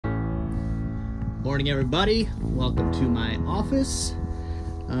Morning, everybody. Welcome to my office.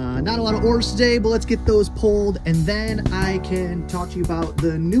 Not a lot of orders today, but let's get those pulled, and then I can talk to you about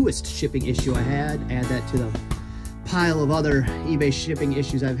the newest shipping issue I had. Add that to the pile of other eBay shipping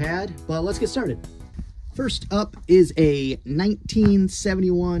issues I've had, but let's get started. First up is a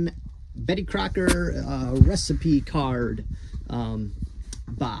 1971 Betty Crocker recipe card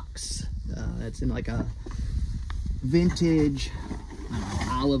box. It's in like a vintage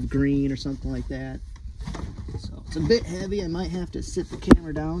olive green or something like that. So it's a bit heavy. I might have to sit the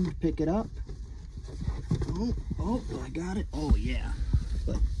camera down to pick it up. Oh, I got it. Oh yeah.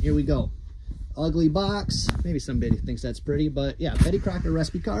 But here we go. Ugly box. Maybe somebody thinks that's pretty, but yeah, Betty Crocker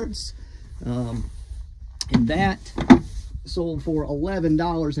recipe cards. And that sold for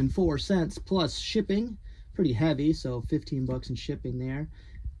 $11.04 plus shipping. Pretty heavy, so 15 bucks in shipping there.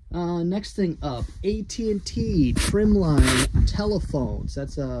 Next thing up, AT&T Trimline telephones.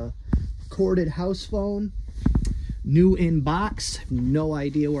 That's a corded house phone. New in box. No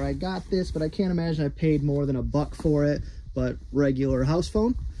idea where I got this, but I can't imagine I paid more than $1 for it, but regular house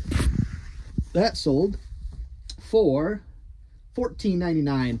phone. That sold for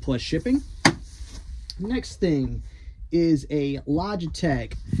 $14.99 plus shipping. Next thing is a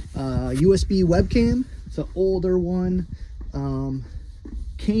Logitech USB webcam. It's an older one.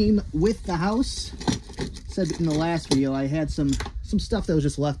 Came with the house. Said in the last video I had some stuff that was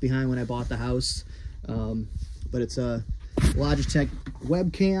just left behind when I bought the house. But it's a Logitech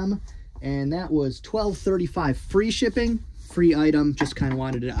webcam, and that was $12.35 free shipping. Free item, just kind of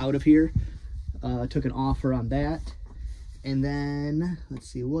wanted it out of here. Took an offer on that. And then, let's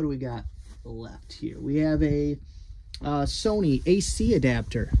see, what do we got left here? We have a Sony AC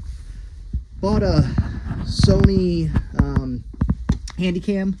adapter. Bought a Sony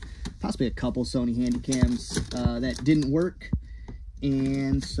Handycam, possibly a couple Sony Handycams that didn't work,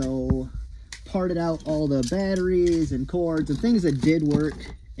 and so parted out all the batteries and cords and things that did work.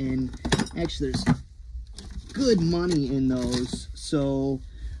 And actually there's good money in those, so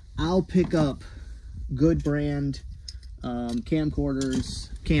I'll pick up good brand camcorders,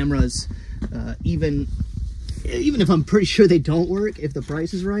 cameras, even if I'm pretty sure they don't work, if the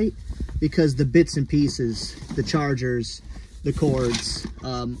price is right, because the bits and pieces, the chargers, the cords,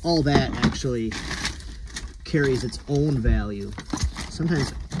 all that actually carries its own value.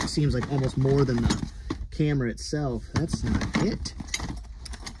 Sometimes it seems like almost more than the camera itself. That's not it.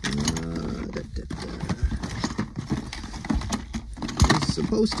 This is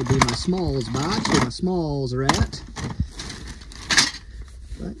supposed to be my smalls box, where my smalls are at,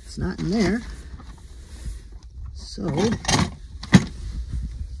 but it's not in there. So,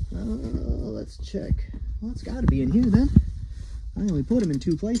 let's check. Well, it's got to be in here then. I only put them in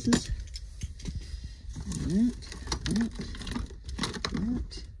two places. That.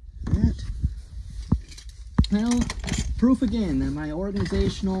 Well, proof again that my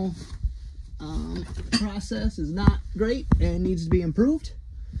organizational process is not great and needs to be improved.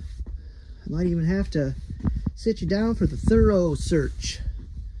 I might even have to sit you down for the thorough search.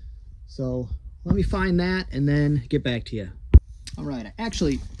 So let me find that and then get back to you. All right, I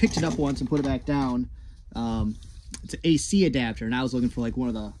actually picked it up once and put it back down. It's an AC adapter, and I was looking for like one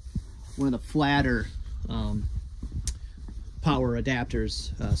of the flatter power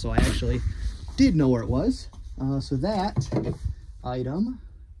adapters, so I actually did know where it was. So that item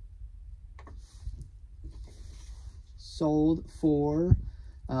sold for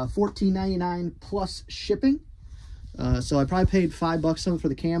 $14.99 plus shipping. So I probably paid $5 something for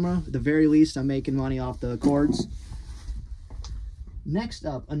the camera. At the very least, I'm making money off the cords. Next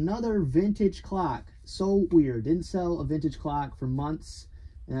up, another vintage clock. So weird. Didn't sell a vintage clock for months,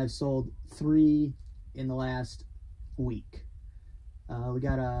 and I've sold 3 in the last week. We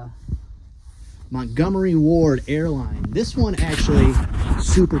got a Montgomery Ward Airline. This one actually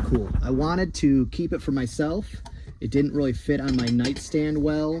super cool. I wanted to keep it for myself. It didn't really fit on my nightstand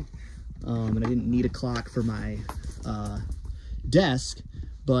well, and I didn't need a clock for my desk,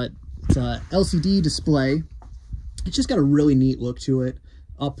 but it's a LCD display. It's just got a really neat look to it.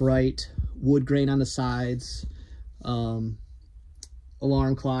 Upright, wood grain on the sides, alarm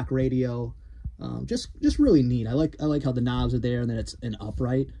clock, radio. Just really neat. I like how the knobs are there and then it's an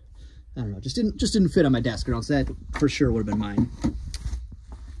upright. I don't know, just didn't fit on my desk, or else that for sure would have been mine.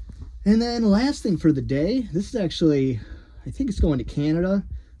 And then last thing for the day, this is actually, I think it's going to Canada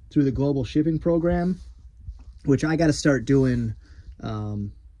through the global shipping program, which I got to start doing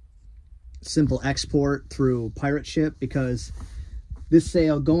simple export through pirate ship, because this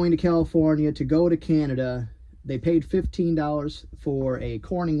sale going to California to go to Canada, they paid $15 for a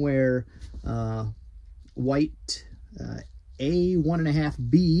Corningware white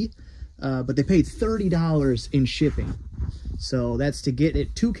A1.5B but they paid $30 in shipping. So that's to get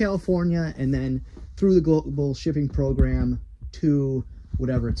it to California and then through the global shipping program to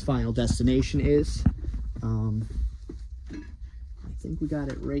whatever its final destination is. I think we got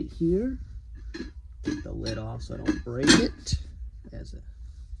it right here. Get the lid off so I don't break it. I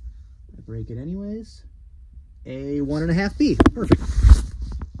break it anyways. A 1.5B. Perfect.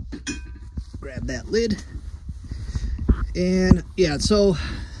 Grab that lid. And yeah, so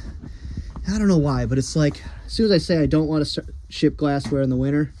I don't know why, but it's like as soon as I say I don't want to ship glassware in the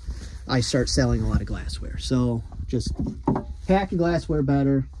winter, I start selling a lot of glassware. So just pack your glassware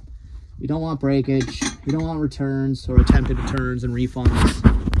better. You don't want breakage. You don't want returns or attempted returns and refunds.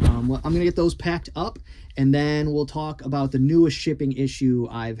 Well, I'm going to get those packed up, and then we'll talk about the newest shipping issue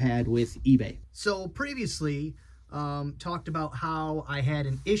I've had with eBay. So previously, talked about how I had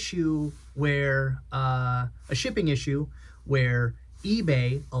an issue where, a shipping issue where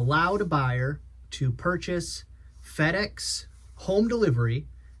eBay allowed a buyer to purchase FedEx home delivery,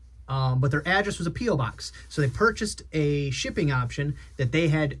 but their address was a PO box. So they purchased a shipping option that they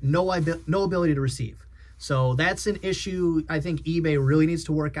had no ability to receive. So that's an issue I think eBay really needs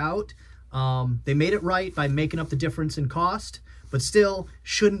to work out. They made it right by making up the difference in cost, but still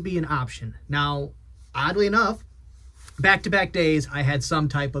shouldn't be an option. Now, oddly enough, back-to-back days, I had some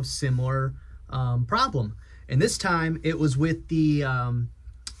type of similar problem. And this time, it was with the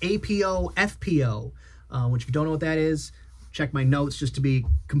APO, FPO, which if you don't know what that is, check my notes just to be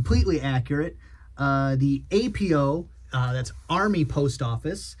completely accurate. The APO, that's Army Post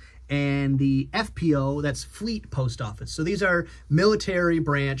Office, and the FPO, that's Fleet Post Office. So these are military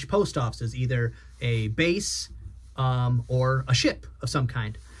branch post offices, either a base or a ship of some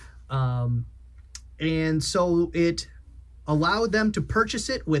kind. And so it allowed them to purchase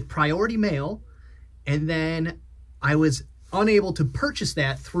it with priority mail, and then I was unable to purchase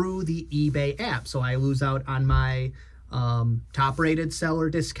that through the eBay app. So I lose out on my top-rated seller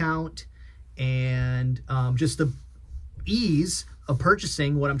discount and just the ease of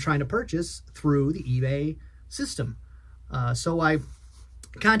purchasing what I'm trying to purchase through the eBay system. So I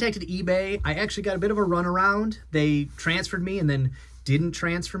contacted eBay. I actually got a bit of a runaround. They transferred me and then didn't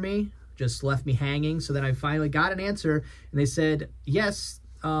transfer me, just left me hanging. So then I finally got an answer, and they said, yes,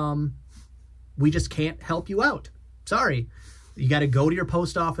 we just can't help you out. Sorry. You got to go to your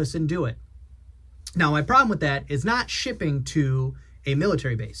post office and do it. Now, my problem with that is not shipping to a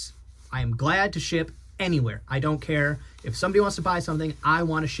military base. I am glad to ship anywhere. I don't care. If somebody wants to buy something, I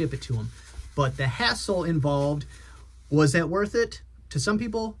want to ship it to them. But the hassle involved, was that worth it? To some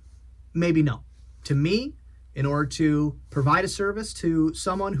people, maybe no. To me, in order to provide a service to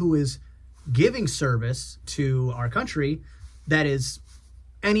someone who is giving service to our country, that is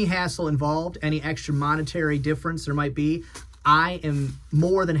any hassle involved, any extra monetary difference there might be, I am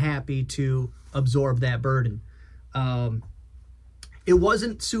more than happy to absorb that burden. It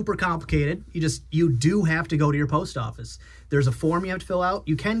wasn't super complicated. You do have to go to your post office. There's a form you have to fill out.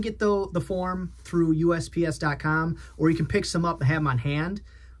 You can get the form through USPS.com, or you can pick some up and have them on hand.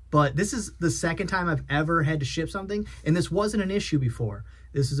 But this is the second time I've ever had to ship something, and this wasn't an issue before.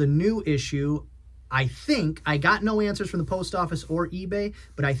 This is a new issue. I think I got no answers from the post office or eBay,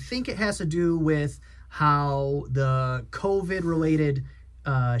 but I think it has to do with how the COVID-related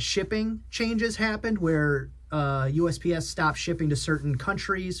shipping changes happened, where USPS stopped shipping to certain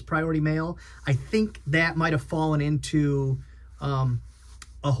countries, priority mail. I think that might have fallen into a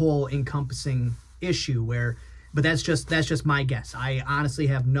whole encompassing issue but that's just my guess. I honestly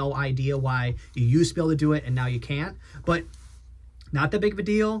have no idea why you used to be able to do it and now you can't. But not that big of a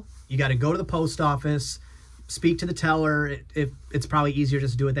deal. You got to go to the post office, speak to the teller. It's probably easier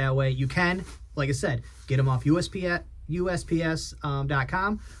just to do it that way. You can, like I said, get them off USPS.com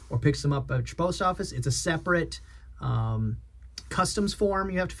or pick them up at your post office. It's a separate customs form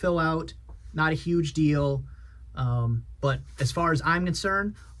you have to fill out. Not a huge deal. But as far as I'm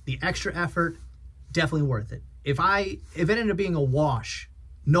concerned, the extra effort, definitely worth it. If it ended up being a wash,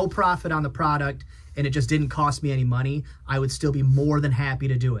 no profit on the product, and it just didn't cost me any money, I would still be more than happy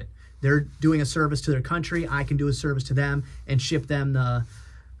to do it. They're doing a service to their country. I can do a service to them and ship them I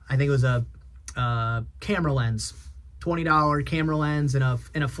think it was a camera lens, $20 camera lens and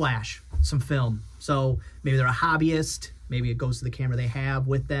a flash, some film. So maybe they're a hobbyist. Maybe it goes to the camera they have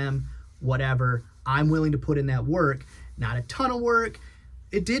with them, whatever. I'm willing to put in that work. Not a ton of work.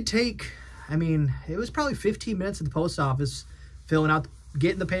 It did take, it was probably 15 minutes at the post office, filling out,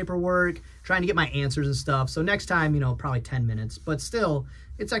 getting the paperwork, trying to get my answers and stuff. So next time, probably 10 minutes. But still,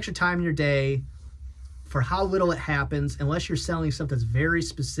 it's extra time in your day for how little it happens, unless you're selling stuff that's very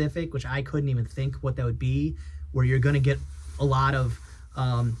specific, which I couldn't even think what that would be, where you're going to get a lot of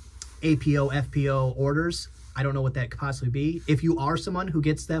APO, FPO orders. I don't know what that could possibly be. If you are someone who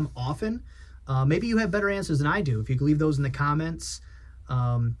gets them often, maybe you have better answers than I do. If you could leave those in the comments,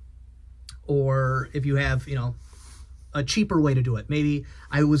 or if you have, you know, a cheaper way to do it. Maybe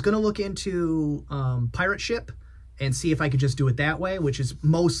I was going to look into Pirate Ship and see if I could just do it that way, which is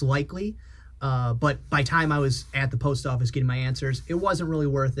most likely. But by time I was at the post office getting my answers, it wasn't really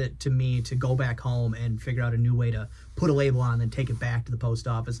worth it to me to go back home and figure out a new way to put a label on and then take it back to the post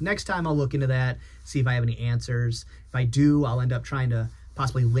office. Next time I'll look into that, see if I have any answers. If I do, I'll end up trying to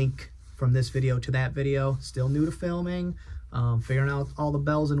possibly link from this video to that video. Still new to filming, figuring out all the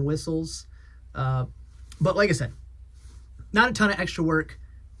bells and whistles. But like I said, not a ton of extra work.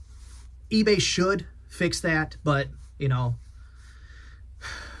 eBay should fix that, but, you know,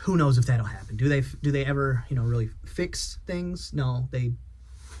 who knows if that'll happen. Do they ever, you know, really fix things? No,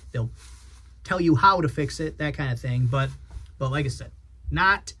 they'll tell you how to fix it, that kind of thing. But like I said,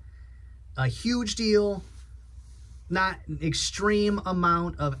 not a huge deal, not an extreme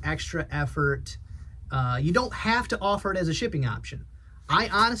amount of extra effort. You don't have to offer it as a shipping option. I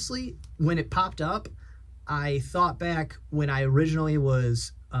honestly, when it popped up, I thought back when I originally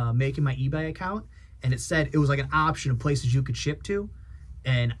was making my eBay account, and it said it was like an option of places you could ship to.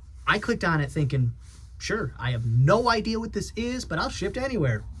 And I clicked on it thinking, sure, I have no idea what this is, but I'll ship to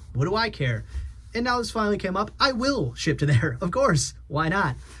anywhere. What do I care? And now this finally came up. I will ship to there, of course. Why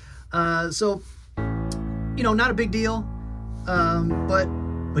not? So, you know, not a big deal, but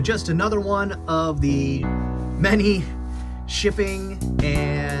just another one of the many shipping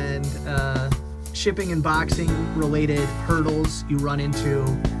and boxing related hurdles you run into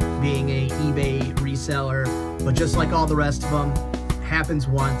being a eBay reseller. But just like all the rest of them, happens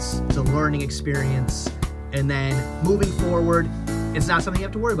once. It's a learning experience, and then moving forward, it's not something you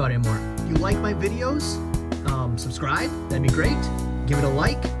have to worry about anymore. If you like my videos, subscribe. That'd be great. Give it a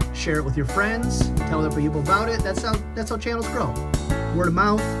like, share it with your friends, tell other people about it. That's how channels grow. Word of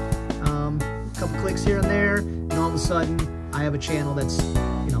mouth, a couple clicks here and there, and all of a sudden I have a channel that's,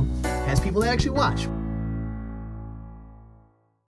 you know, has people that actually watch.